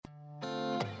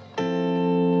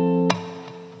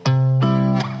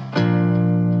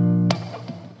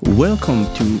Welcome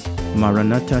to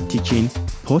Maranatha Teaching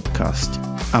Podcast.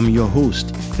 I'm your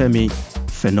host,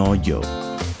 Fenojo.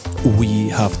 We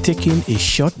have taken a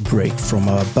short break from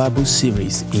our Bible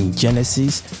series in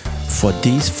Genesis for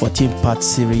this 14-part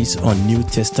series on New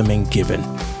Testament Giving.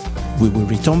 We will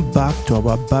return back to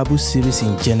our Bible series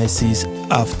in Genesis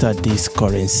after this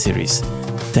current series.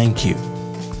 Thank you.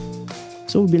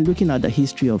 So we've been looking at the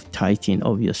history of tithing,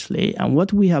 obviously, and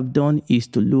what we have done is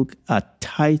to look at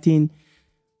tithing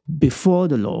before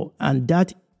the law, and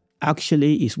that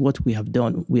actually is what we have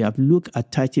done. We have looked at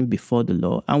tithing before the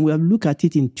law, and we have looked at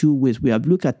it in two ways. We have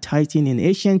looked at tithing in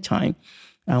ancient time,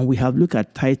 and we have looked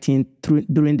at tithing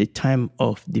during the time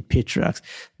of the patriarchs.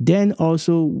 Then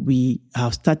also we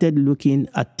have started looking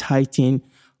at tithing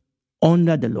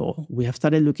under the law. We have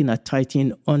started looking at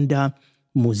tithing under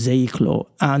Mosaic law.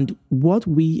 And what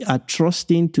we are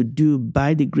trusting to do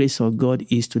by the grace of God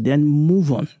is to then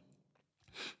move on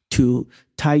to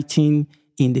tithing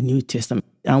in the New Testament.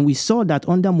 And we saw that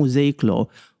under Mosaic law,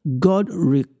 God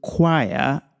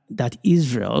required that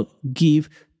Israel give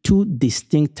two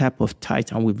distinct types of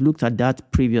tithe. And we've looked at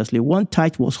that previously. One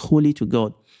tithe was holy to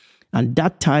God, and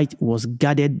that tithe was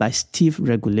guarded by stiff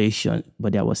regulation.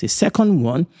 But there was a second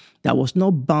one that was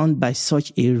not bound by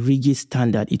such a rigid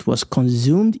standard. It was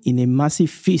consumed in a massive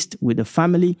feast with the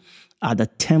family at the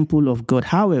temple of God.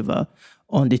 However,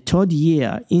 on the third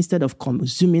year, instead of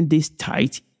consuming this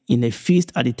tithe in a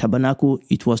feast at the tabernacle,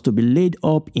 it was to be laid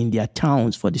up in their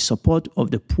towns for the support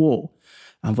of the poor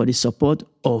and for the support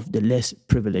of the less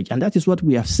privileged. And that is what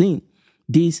we have seen,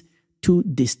 these two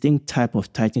distinct types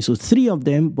of tithing. So three of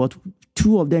them, but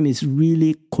two of them is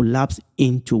really collapsed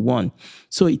into one.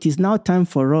 So it is now time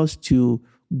for us to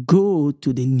go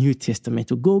to the New Testament,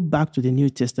 to go back to the New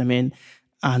Testament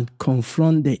and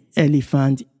confront the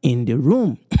elephant in the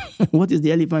room. What is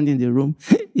the elephant in the room?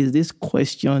 Is this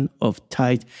question of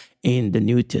tithe in the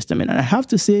New Testament. And I have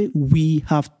to say, we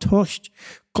have touched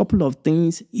a couple of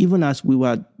things, even as we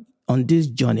were on this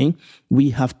journey, we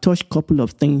have touched a couple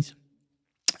of things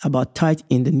about tithe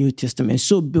in the New Testament.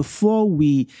 So before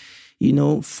we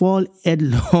fall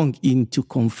headlong into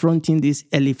confronting this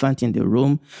elephant in the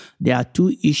room, there are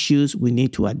two issues we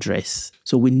need to address.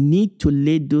 So we need to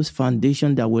lay those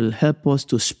foundations that will help us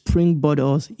to springboard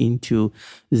us into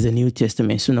the New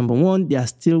Testament. So number one, there are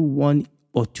still one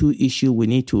or two issues we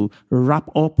need to wrap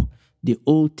up the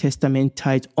Old Testament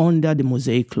tithe under the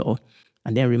Mosaic law,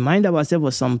 and then remind ourselves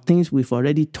of some things we've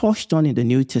already touched on in the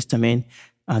New Testament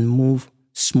and move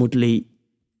smoothly,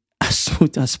 as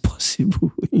smooth as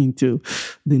possible, into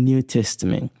the New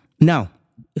Testament. Now,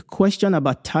 a question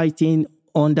about tithing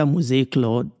under Mosaic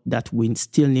law that we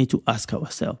still need to ask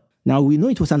ourselves. Now, we know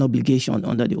it was an obligation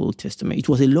under the Old Testament. It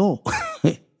was a law.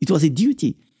 It was a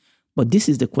duty. But this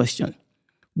is the question.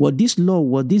 Was this law,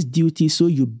 was this duty so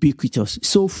ubiquitous,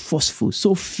 so forceful,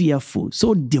 so fearful,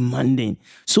 so demanding,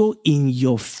 so in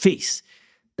your face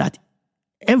that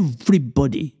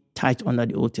everybody tithe under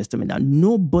the Old Testament, and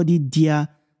nobody dare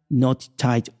not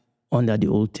tithe under the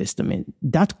Old Testament?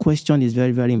 That question is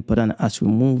very, very important as we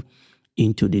move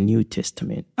into the New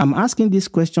Testament. I'm asking this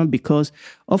question because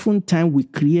oftentimes we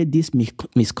create this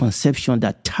misconception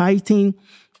that tithing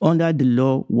under the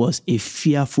law was a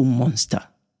fearful monster.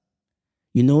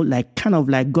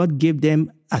 Like God gave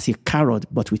them as a carrot,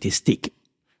 but with a stick.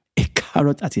 A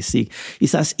carrot as a stick.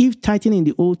 It's as if tithing in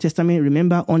the Old Testament,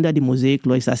 remember, under the Mosaic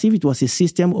law, it's as if it was a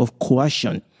system of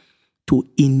coercion to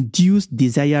induce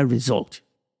desired result.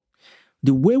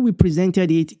 The way we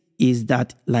presented it is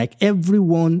that, like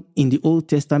everyone in the Old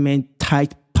Testament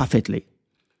tithe perfectly,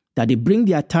 that they bring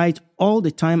their tithe all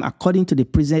the time according to the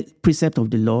precept of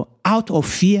the law, out of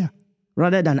fear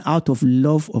rather than out of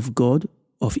love of God,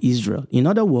 of Israel. In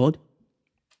other words,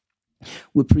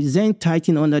 we present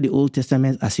tithing under the Old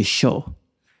Testament as a chore,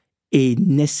 a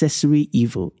necessary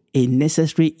evil, a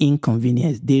necessary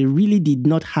inconvenience. They really did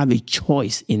not have a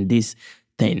choice in this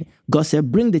thing. God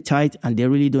said, bring the tithe, and they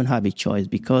really don't have a choice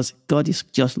because God is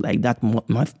just like that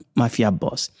mafia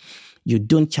boss. You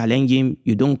don't challenge him,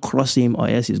 you don't cross him, or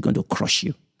else he's going to crush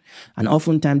you. And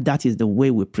oftentimes, that is the way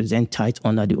we present tithe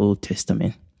under the Old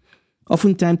Testament.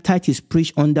 Oftentimes, tithe is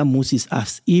preached under Moses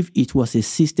as if it was a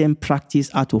system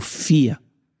practiced out of fear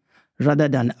rather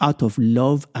than out of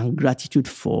love and gratitude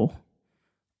for,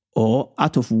 or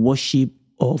out of worship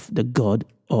of the God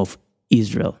of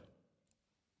Israel.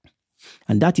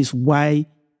 And that is why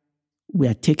we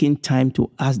are taking time to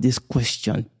ask this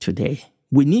question today.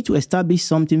 We need to establish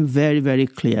something very, very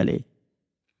clearly.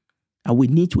 And we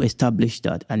need to establish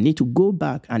that. I need to go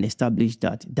back and establish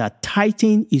that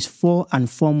tithing is for and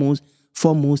foremost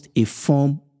a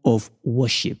form of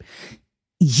worship.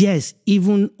 yes,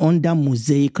 even under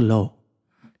Mosaic law,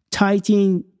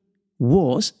 tithing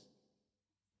was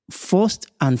first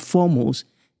and foremost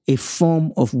a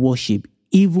form of worship,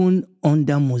 even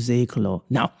under Mosaic law.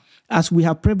 Now, as we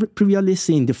have previously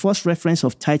seen, the first reference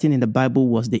of tithing in the Bible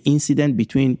was the incident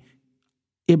between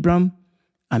Abraham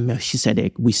and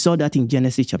Melchizedek. We saw that in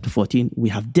Genesis chapter 14. We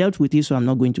have dealt with it, so I'm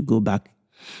not going to go back.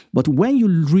 But when you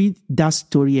read that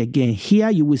story again, here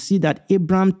you will see that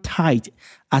Abraham tithed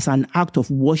as an act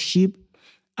of worship,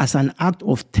 as an act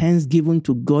of thanksgiving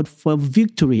to God for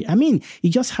victory. I mean, he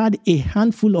just had a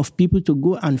handful of people to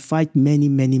go and fight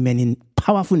many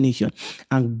powerful nations,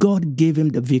 and God gave him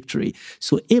the victory.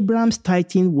 So Abraham's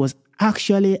tithing was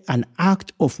actually an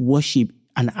act of worship,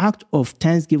 an act of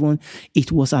thanksgiving.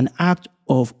 It was an act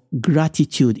of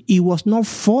gratitude. He was not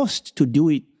forced to do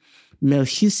it.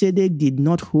 Melchizedek did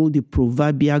not hold the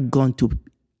proverbial gun to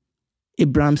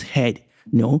Abraham's head.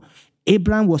 No,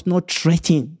 Abraham was not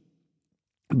threatened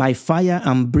by fire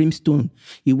and brimstone.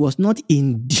 He was not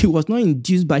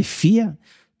induced by fear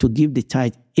to give the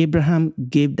tithe. Abraham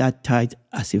gave that tithe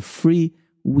as a free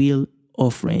will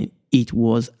offering. It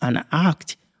was an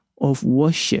act of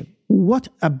worship. What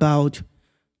about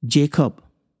Jacob?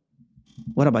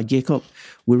 What about Jacob?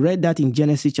 We read that in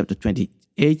Genesis chapter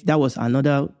 28. That was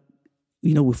another,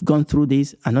 we've gone through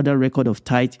this, another record of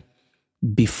tithe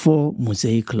before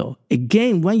Mosaic law.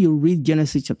 Again, when you read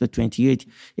Genesis chapter 28,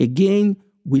 again,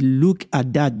 we look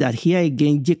at that here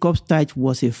again, Jacob's tithe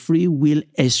was a free will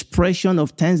expression of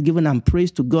thanksgiving and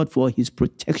praise to God for his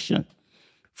protection,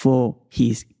 for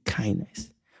his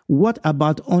kindness. What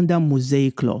about under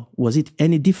Mosaic law? Was it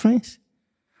any difference?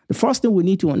 The first thing we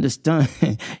need to understand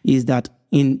is that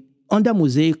under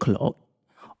Mosaic law,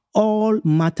 all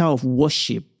matter of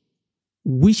worship,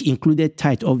 which included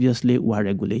tithe, obviously, were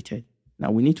regulated. Now,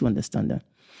 we need to understand that.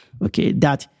 Okay,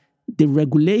 that the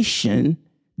regulation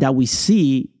that we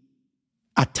see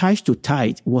attached to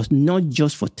tithe was not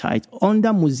just for tithe.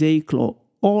 Under Mosaic law,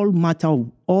 all matter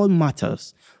of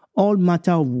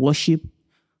worship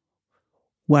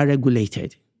were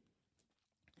regulated.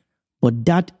 But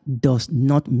that does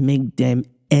not make them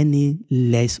any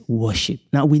less worship.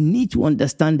 Now, we need to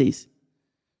understand this.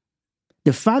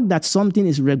 The fact that something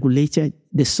is regulated,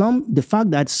 the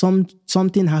fact that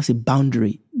something has a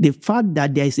boundary, the fact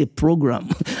that there is a program,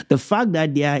 the fact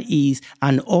that there is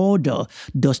an order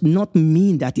does not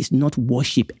mean that it's not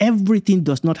worship. Everything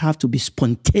does not have to be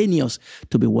spontaneous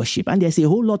to be worship. And there's a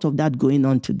whole lot of that going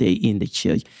on today in the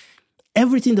church.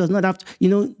 Everything does not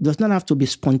have to be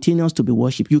spontaneous to be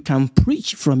worship. You can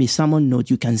preach from a sermon note.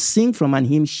 You can sing from an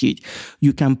hymn sheet.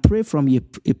 You can pray from a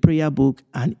prayer book,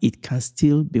 and it can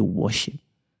still be worship.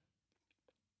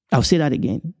 I'll say that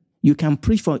again. You can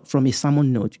preach from a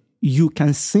sermon note. You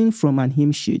can sing from an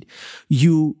hymn sheet.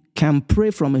 You can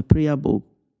pray from a prayer book.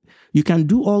 You can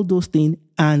do all those things,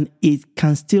 and it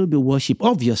can still be worship.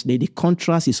 Obviously, the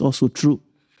contrast is also true.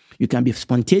 You can be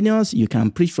spontaneous, you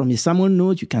can preach from a sermon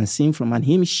note, you can sing from an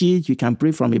hymn sheet, you can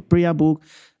pray from a prayer book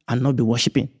and not be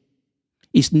worshiping.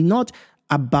 It's not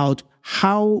about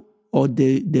how or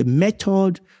the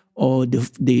method or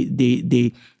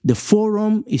the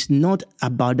forum. Is not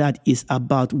about that. It's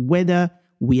about whether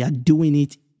we are doing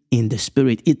it in the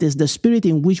Spirit. It is the Spirit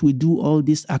in which we do all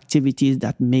these activities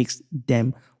that makes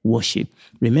them worship.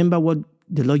 Remember what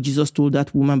the Lord Jesus told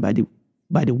that woman by the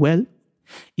well?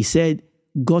 He said,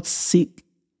 God seek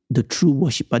the true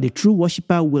worshiper. The true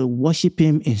worshiper will worship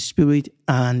him in spirit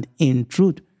and in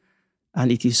truth.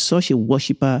 And it is such a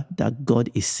worshiper that God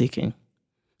is seeking.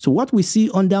 So what we see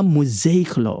under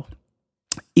Mosaic law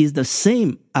is the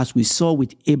same as we saw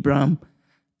with Abraham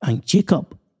and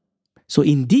Jacob. So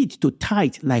indeed, to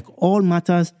tithe, like all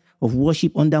matters of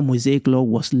worship under Mosaic law,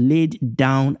 was laid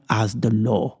down as the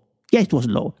law. Yeah, it was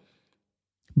law.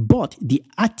 But the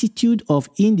attitude of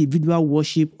individual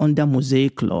worship under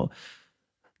Mosaic law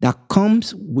that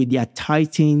comes with their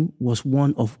tithing was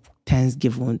one of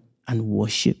thanksgiving and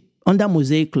worship. Under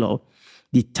Mosaic law,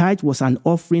 the tithe was an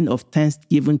offering of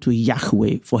thanksgiving to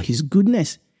Yahweh for his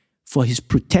goodness, for his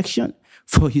protection,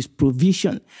 for his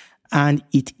provision. And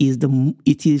it is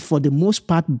for the most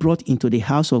part brought into the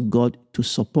house of God to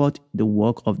support the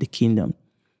work of the kingdom.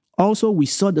 Also, we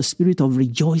saw the spirit of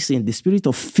rejoicing, the spirit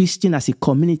of feasting as a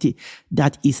community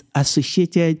that is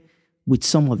associated with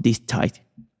some of these tithe.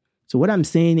 So what I'm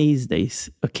saying is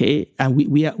this, okay? And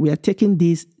we are taking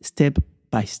this step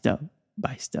by step.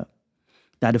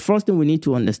 That the first thing we need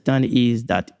to understand is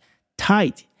that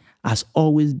tithe has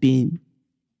always been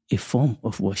a form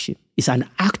of worship. It's an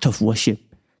act of worship.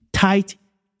 Tithe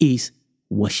is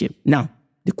worship. Now,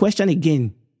 the question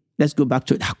again, let's go back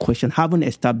to that question. Having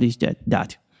established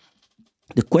that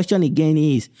The question again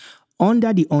is,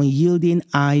 under the unyielding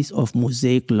eyes of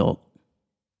Mosaic law,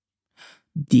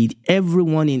 did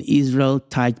everyone in Israel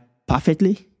tithe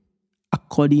perfectly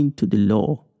according to the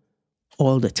law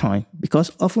all the time?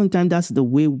 Because oftentimes that's the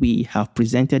way we have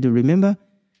presented it. Remember,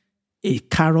 a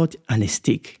carrot and a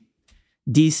stick.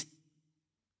 This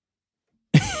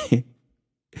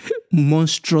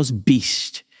monstrous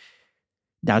beast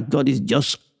that God is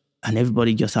just, and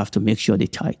everybody just have to make sure they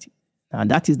tithe. And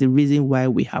that is the reason why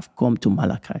we have come to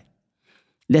Malachi.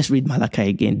 Let's read Malachi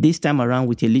again, this time around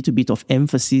with a little bit of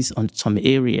emphasis on some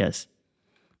areas.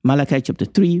 Malachi chapter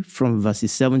 3 from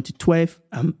verses 7 to 12.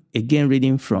 I'm again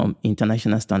reading from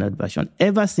International Standard Version.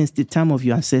 Ever since the time of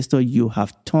your ancestor, you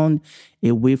have turned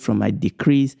away from my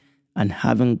decrees and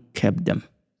haven't kept them.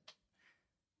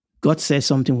 God said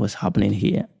something was happening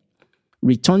here.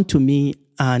 Return to me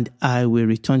and I will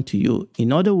return to you.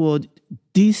 In other words,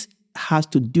 this has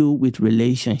to do with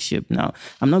relationship. Now,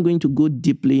 I'm not going to go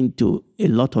deeply into a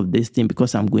lot of this thing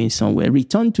because I'm going somewhere.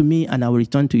 Return to me and I will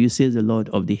return to you, says the Lord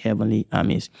of the heavenly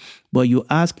armies. But you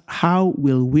ask, how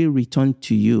will we return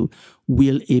to you?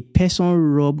 Will a person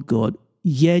rob God,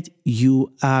 yet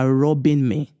you are robbing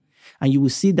me? And you will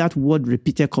see that word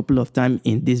repeated a couple of times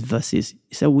in these verses.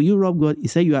 He said, will you rob God? He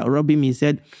said, you are robbing me. He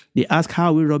said, they ask,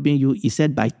 how are we robbing you? He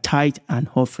said, by tithe and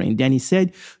offering. Then he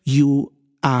said, you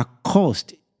are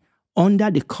cursed.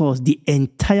 Under the curse, the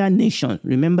entire nation,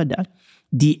 remember that,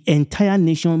 the entire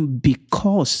nation,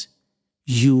 because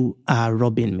you are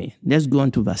robbing me. Let's go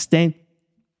on to verse 10.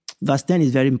 Verse 10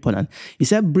 is very important. He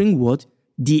said, bring what?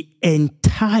 The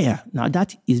entire. Now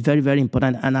that is very, very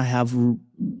important, and I have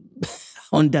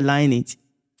underlined it.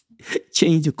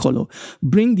 Change the color.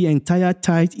 Bring the entire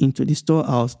tithe into the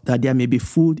storehouse, that there may be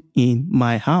food in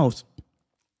my house.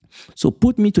 So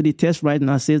put me to the test right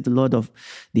now, says the Lord of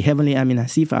the heavenly army,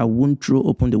 and see if I won't throw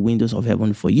open the windows of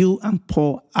heaven for you and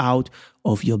pour out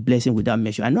of your blessing without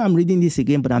measure. I know I'm reading this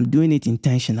again, but I'm doing it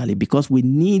intentionally because we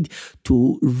need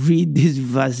to read these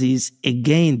verses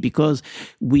again, because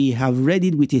we have read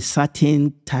it with a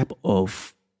certain type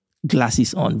of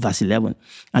glasses on. Verse 11,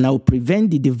 and I will prevent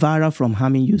the devourer from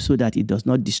harming you, so that it does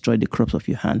not destroy the crops of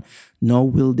your hand, nor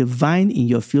will the vine in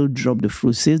your field drop the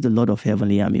fruit, says the Lord of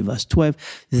heavenly army. Verse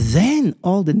 12, then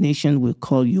all the nations will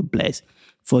call you blessed,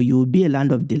 for you will be a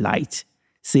land of delight,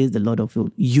 says the Lord of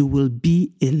hosts. You will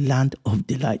be a land of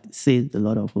delight, says the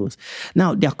Lord of hosts.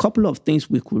 Now, there are a couple of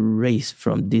things we could raise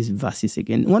from these verses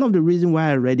again. One of the reasons why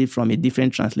I read it from a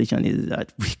different translation is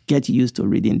that we get used to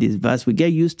reading this verse. We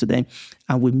get used to them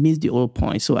and we miss the whole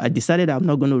point. So I decided I'm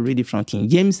not going to read it from King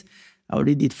James. I'll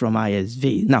read it from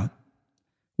ISV. Now,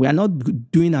 we are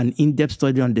not doing an in-depth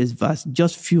study on this verse.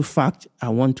 Just few facts I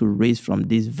want to raise from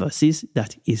these verses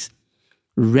that is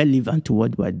relevant to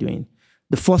what we're doing.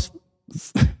 The first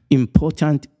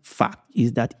important fact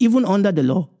is that even under the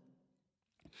law,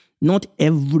 not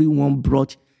everyone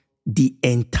brought the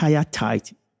entire tithe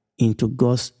into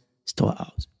God's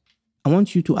storehouse. I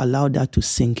want you to allow that to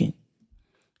sink in.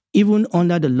 Even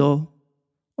under the law,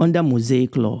 under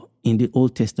Mosaic law in the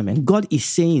Old Testament, God is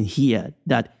saying here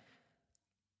that,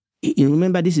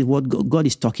 remember, this is what God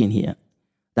is talking here,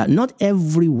 that not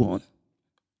everyone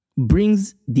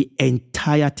brings the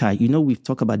entire tithe. You know, we've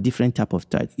talked about different type of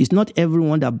tithe. It's not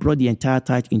everyone that brought the entire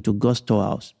tithe into God's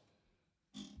storehouse.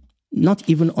 Not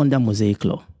even under Mosaic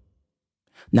law.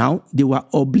 Now, they were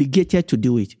obligated to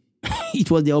do it.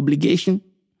 It was their obligation.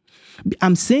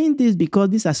 I'm saying this because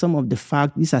these are some of the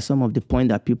facts, these are some of the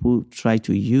points that people try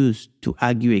to use to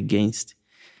argue against.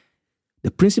 The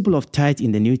principle of tithe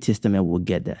in the New Testament will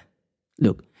get there.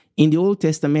 Look, in the Old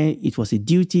Testament, it was a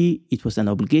duty, it was an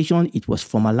obligation, it was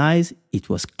formalized, it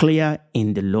was clear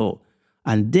in the law.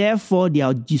 And therefore,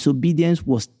 their disobedience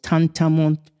was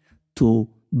tantamount to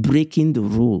breaking the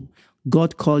rule.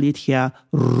 God called it here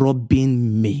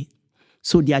robbing me.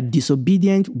 So their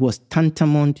disobedience was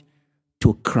tantamount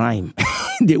to crime.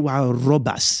 They were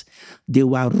robbers. They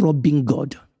were robbing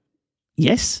God.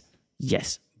 Yes,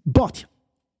 yes. But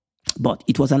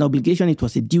it was an obligation, it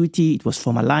was a duty, it was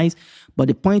formalized. But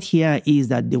the point here is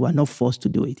that they were not forced to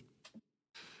do it.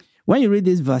 When you read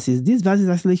these verses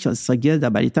actually suggest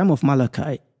that by the time of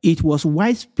Malachi, it was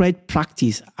widespread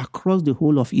practice across the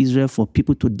whole of Israel for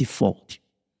people to default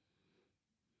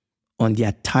on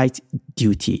their tithe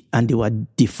duty. And they were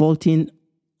defaulting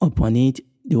upon it.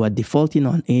 They were defaulting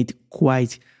on it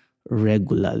quite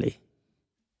regularly.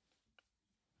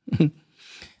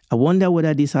 I wonder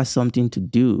whether this has something to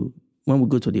do when we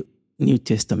go to the New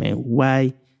Testament,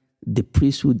 why the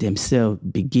priesthood themselves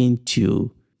begin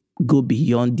to go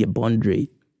beyond their boundary.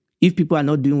 If people are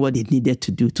not doing what they needed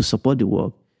to do to support the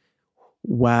work,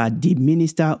 were the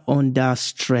minister under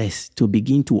stress to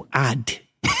begin to add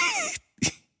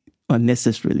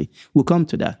unnecessarily. We'll come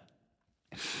to that.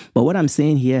 But what I'm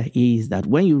saying here is that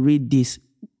when you read these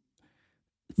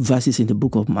verses in the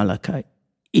book of Malachi,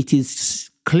 it is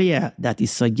clear that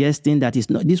it's suggesting that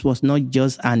this was not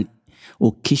just an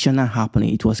occasional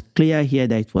happening. It was clear here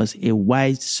that it was a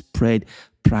widespread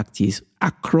practice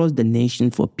across the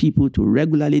nation for people to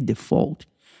regularly default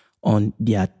on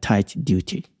their tithe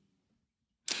duty.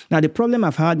 Now, the problem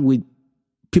I've had with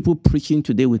people preaching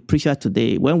today, with preachers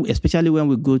today, especially when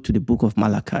we go to the book of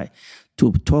Malachi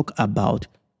to talk about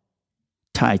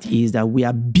tithe, is that we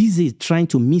are busy trying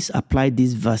to misapply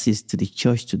these verses to the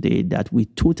church today, that we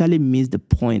totally miss the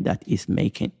point that it's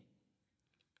making.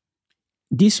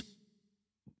 These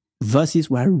verses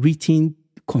were written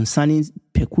concerning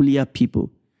peculiar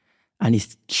people, and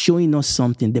it's showing us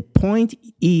something. The point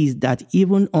is that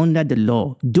even under the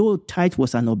law, though tithe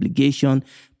was an obligation,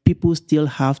 people still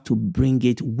have to bring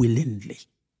it willingly.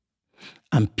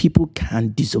 And people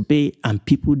can disobey, and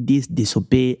people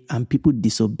disobey, and people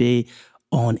disobey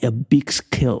on a big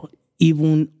scale,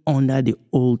 even under the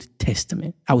Old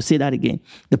Testament. I will say that again.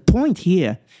 The point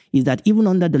here is that even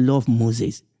under the law of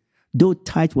Moses, though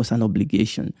tithe was an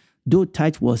obligation, though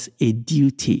tithe was a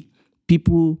duty,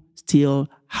 people still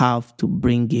have to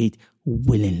bring it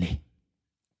willingly.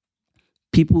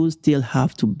 People still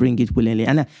have to bring it willingly.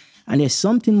 And there's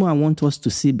something more I want us to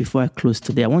see before I close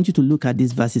today. I want you to look at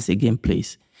these verses again,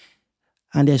 please.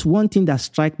 And there's one thing that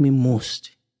struck me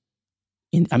most.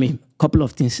 A couple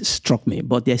of things struck me,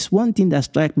 but there's one thing that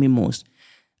struck me most.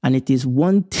 And it is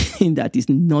one thing that is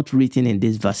not written in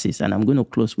these verses. And I'm going to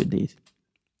close with this.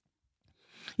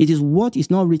 It is what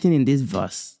is not written in this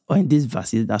verse or in these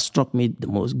verses that struck me the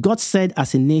most. God said,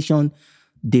 as a nation,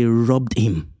 they robbed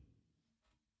him.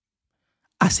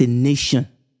 As a nation,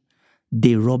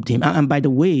 they robbed him. And by the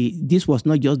way, this was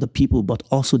not just the people, but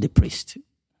also the priest.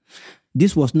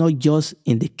 This was not just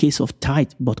in the case of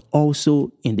tithe, but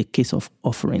also in the case of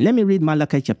offering. Let me read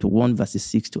Malachi chapter 1, verses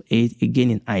 6 to 8,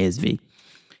 again in ISV.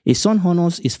 A son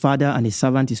honors his father and a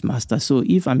servant his master. So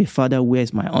if I'm a father, where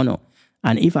is my honor?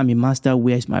 And if I'm a master,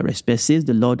 where is my respect? Says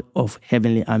the Lord of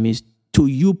heavenly armies, to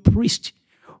you priests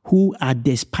who are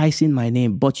despising my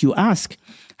name. But you ask,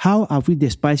 how have we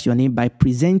despised your name? By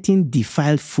presenting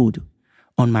defiled food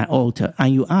on my altar.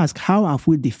 And you ask, how have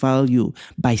we defiled you?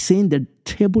 By saying the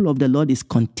table of the Lord is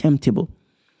contemptible.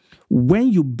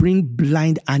 When you bring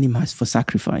blind animals for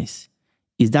sacrifice,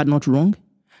 is that not wrong?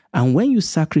 And when you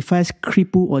sacrifice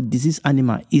crippled or diseased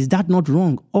animal, is that not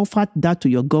wrong? Offer that to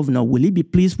your governor. Will he be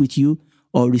pleased with you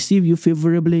or receive you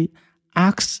favorably?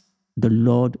 Ask the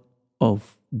Lord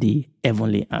of the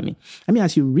heavenly army.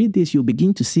 As you read this, you'll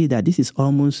begin to see that this is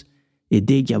almost a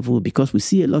deja vu, because we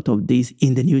see a lot of this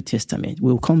in the New Testament.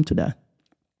 We'll come to that.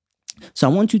 So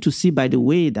I want you to see, by the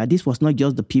way, that this was not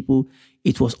just the people,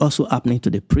 it was also happening to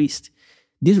the priest.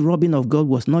 This robbing of God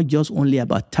was not just only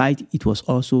about tithe, it was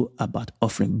also about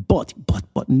offering. But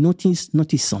notice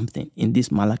something in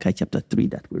this Malachi chapter 3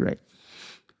 that we read.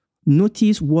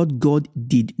 Notice what God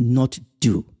did not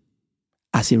do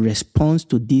as a response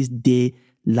to this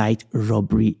daylight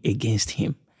robbery against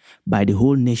him by the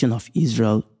whole nation of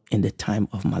Israel in the time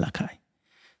of Malachi.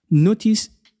 Notice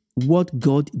what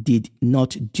God did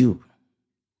not do.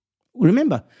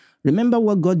 Remember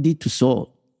what God did to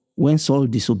Saul when Saul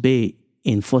disobeyed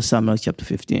in 1 Samuel chapter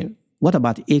 15. What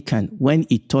about Achan when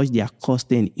he touched the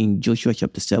accosting in Joshua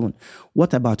chapter 7?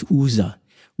 What about Uzzah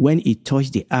when he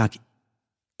touched the ark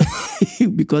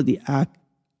because the ark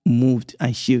moved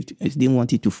and shifted? He didn't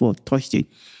want it to fall, touched it,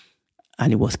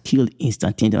 and it was killed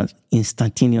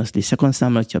instantaneously. 2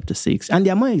 Samuel chapter 6. And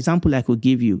there are more examples I could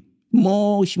give you.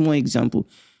 Much more example.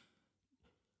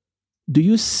 Do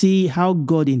you see how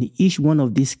God in each one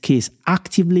of these cases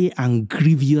actively and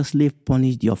grievously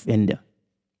punished the offender?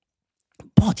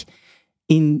 But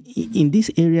in this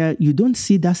area, you don't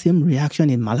see that same reaction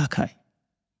in Malachi.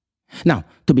 Now,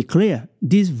 to be clear,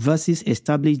 these verses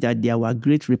establish that there were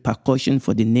great repercussions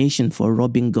for the nation for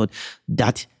robbing God.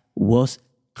 That was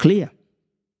clear.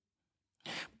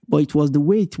 But it was the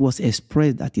way it was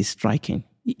expressed that is striking.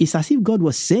 It's as if God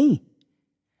was saying,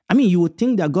 you would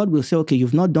think that God will say, okay,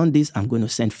 you've not done this, I'm going to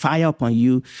send fire upon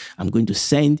you. I'm going to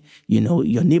send,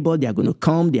 your neighbor, they are going to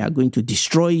come, they are going to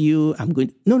destroy you.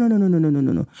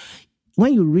 No.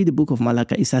 When you read the book of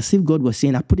Malachi, it's as if God was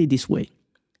saying, I put it this way.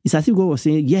 It's as if God was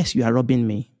saying, yes, you are robbing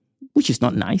me, which is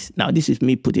not nice. Now, this is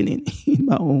me putting it in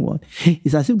my own word.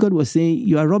 It's as if God was saying,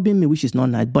 you are robbing me, which is not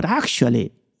nice. But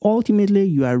actually, ultimately,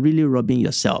 you are really robbing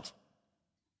yourself.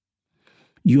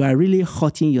 You are really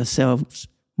hurting yourself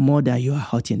more than you are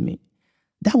hurting me.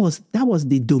 That was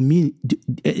the dominion.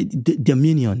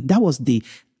 That was the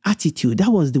attitude.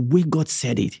 That was the way God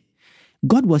said it.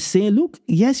 God was saying, look,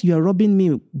 yes, you are robbing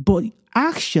me, but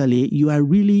actually you are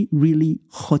really, really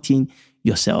hurting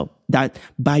yourself. That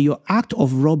by your act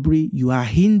of robbery, you are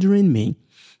hindering me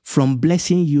from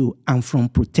blessing you and from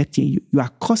protecting you. You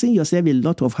are causing yourself a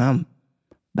lot of harm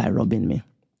by robbing me.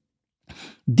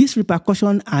 These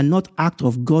repercussions are not acts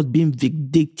of God being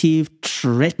vindictive,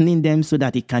 threatening them so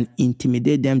that it can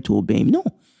intimidate them to obey him. No,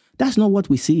 that's not what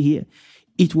we see here.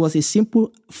 It was a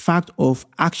simple fact of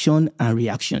action and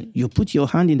reaction. You put your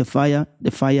hand in the fire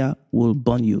will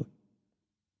burn you.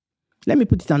 Let me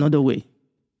put it another way.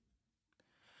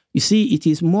 You see, it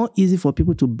is more easy for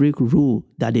people to break rule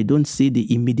that they don't see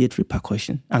the immediate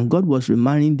repercussion. And God was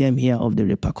reminding them here of the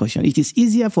repercussion. It is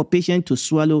easier for patients to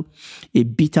swallow a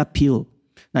bitter pill.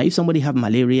 Now, if somebody have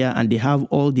malaria and they have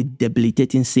all the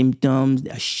debilitating symptoms,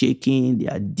 they are shaking, they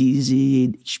are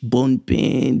dizzy, bone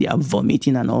pain, they are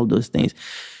vomiting and all those things.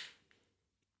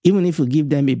 Even if you give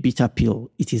them a bitter pill,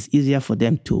 it is easier for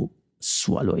them to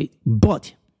swallow it.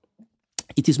 But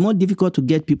it is more difficult to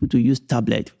get people to use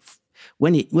tablet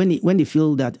when they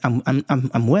feel that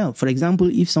I'm well. For example,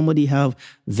 if somebody have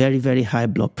very, very high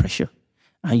blood pressure,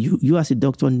 and you as a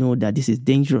doctor know that this is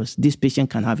dangerous. This patient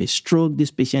can have a stroke.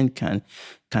 This patient can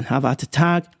have a heart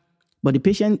attack. But the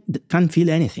patient can't feel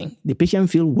anything. The patient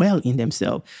feel well in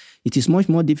themselves. It is much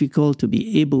more difficult to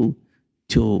be able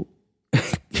to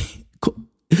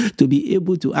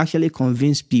actually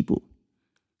convince people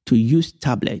to use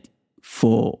tablet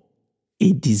for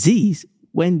a disease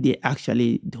when they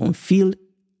actually don't feel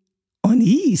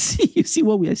unease. You see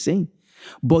what we are saying?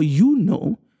 But you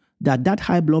know that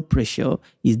high blood pressure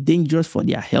is dangerous for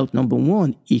their health. Number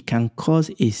one, it can cause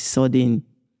a sudden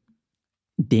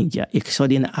danger, a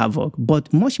sudden havoc.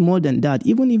 But much more than that,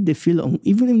 even if they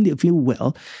feel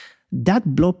well,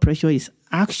 that blood pressure is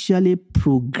actually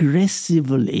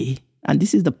progressively, and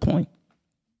this is the point,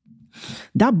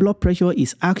 that blood pressure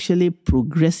is actually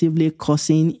progressively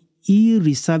causing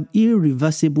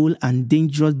irreversible and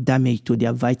dangerous damage to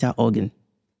their vital organ.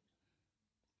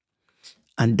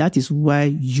 And that is why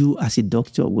you as a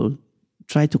doctor will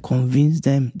try to convince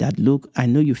them that, look, I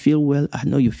know you feel well, I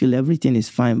know you feel everything is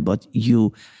fine, but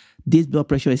this blood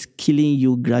pressure is killing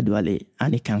you gradually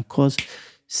and it can cause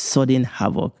sudden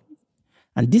havoc.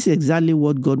 And this is exactly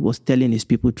what God was telling his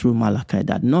people through Malachi,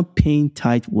 that not paying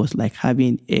tithe was like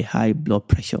having a high blood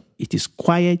pressure. It is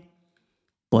quiet,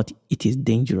 but it is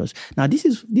dangerous. Now, this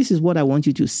is what I want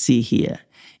you to see here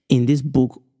in this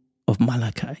book of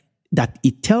Malachi, that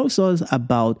it tells us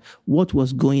about what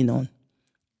was going on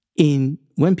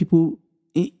when people,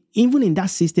 even in that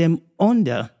system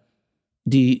under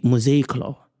the Mosaic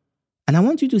law. And I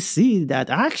want you to see that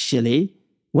actually,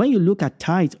 when you look at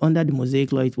tithe under the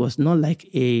Mosaic law, it was not like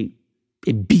a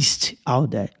beast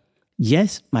out there.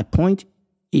 Yes, my point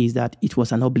is that it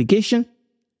was an obligation,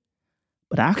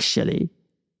 but actually,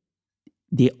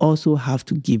 they also have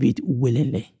to give it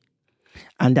willingly.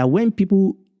 And that when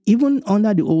people, even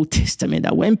under the Old Testament,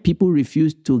 that when people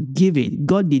refused to give it,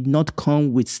 God did not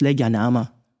come with sledge and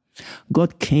hammer.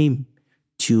 God came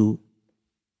to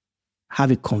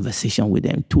have a conversation with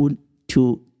them, to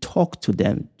talk to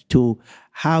them, to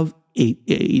have a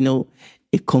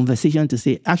conversation to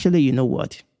say, actually, you know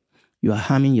what? You are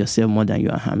harming yourself more than you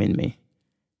are harming me.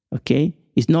 Okay?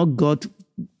 It's not God,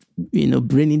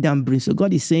 bringing down brimstone. So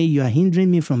God is saying, you are hindering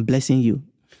me from blessing you.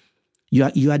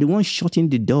 You are the one shutting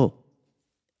the door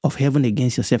of heaven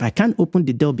against yourself. I can't open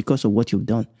the door because of what you've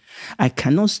done. I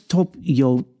cannot stop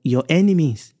your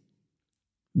enemies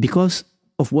because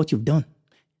of what you've done.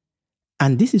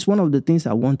 And this is one of the things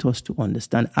I want us to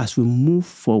understand as we move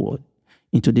forward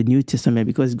into the New Testament,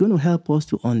 because it's going to help us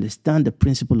to understand the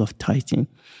principle of tithing,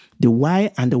 the why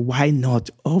and the why not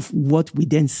of what we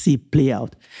then see play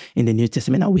out in the New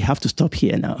Testament. Now, we have to stop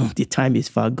here now. The time is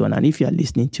far gone. And if you are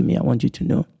listening to me, I want you to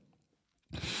know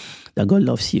that God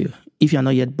loves you. If you are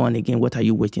not yet born again, what are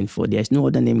you waiting for? There is no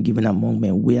other name given among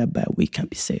men whereby we can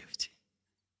be saved.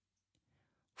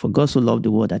 For God so loved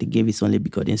the world that he gave his only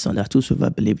begotten Son, that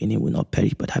whosoever believe in him will not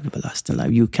perish but have everlasting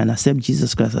life. You can accept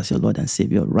Jesus Christ as your Lord and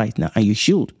Savior right now, and you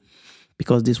should,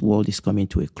 because this world is coming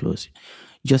to a close.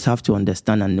 You just have to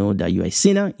understand and know that you are a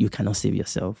sinner, you cannot save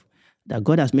yourself. That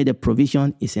God has made a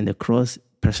provision, is in the cross,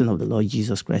 person of the Lord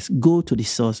Jesus Christ. Go to the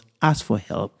source, ask for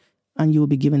help, and you will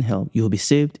be given help. You will be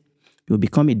saved. You will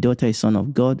become a daughter, a son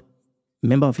of God,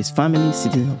 member of his family,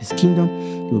 citizen of his kingdom.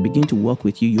 He will begin to work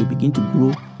with you. You will begin to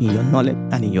grow in your knowledge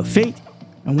and in your faith.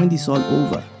 And when this is all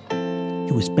over,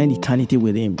 you will spend eternity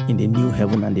with him in the new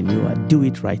heaven and the new earth. Do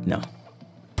it right now.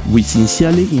 We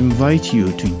sincerely invite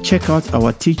you to check out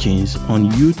our teachings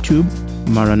on YouTube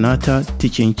Maranatha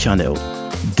Teaching Channel.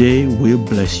 They will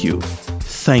bless you.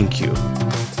 Thank you.